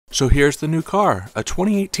So here's the new car, a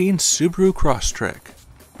 2018 Subaru Crosstrek.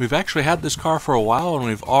 We've actually had this car for a while and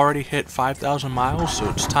we've already hit 5,000 miles, so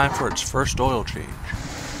it's time for its first oil change.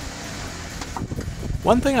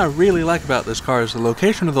 One thing I really like about this car is the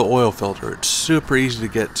location of the oil filter. It's super easy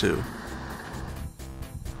to get to.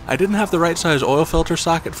 I didn't have the right size oil filter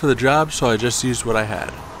socket for the job, so I just used what I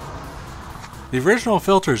had. The original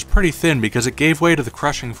filter is pretty thin because it gave way to the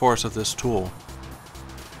crushing force of this tool.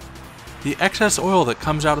 The excess oil that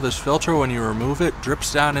comes out of this filter when you remove it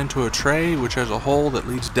drips down into a tray which has a hole that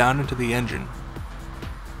leads down into the engine.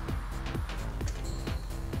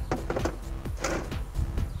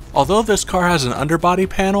 Although this car has an underbody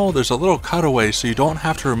panel, there's a little cutaway so you don't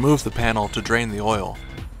have to remove the panel to drain the oil.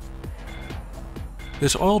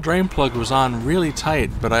 This oil drain plug was on really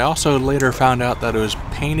tight, but I also later found out that it was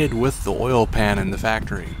painted with the oil pan in the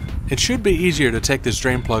factory. It should be easier to take this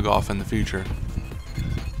drain plug off in the future.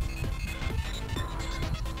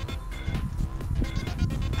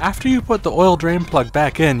 After you put the oil drain plug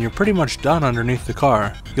back in, you're pretty much done underneath the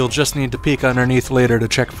car. You'll just need to peek underneath later to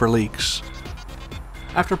check for leaks.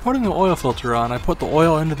 After putting the oil filter on, I put the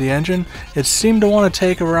oil into the engine. It seemed to want to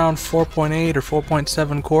take around 4.8 or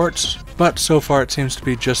 4.7 quarts, but so far it seems to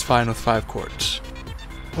be just fine with 5 quarts.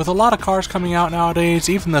 With a lot of cars coming out nowadays,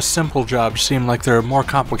 even the simple jobs seem like they're more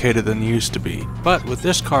complicated than they used to be. But with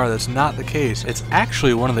this car, that's not the case. It's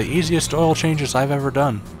actually one of the easiest oil changes I've ever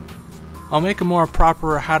done. I'll make a more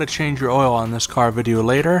proper how to change your oil on this car video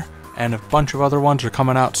later, and a bunch of other ones are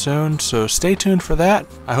coming out soon, so stay tuned for that.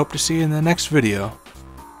 I hope to see you in the next video.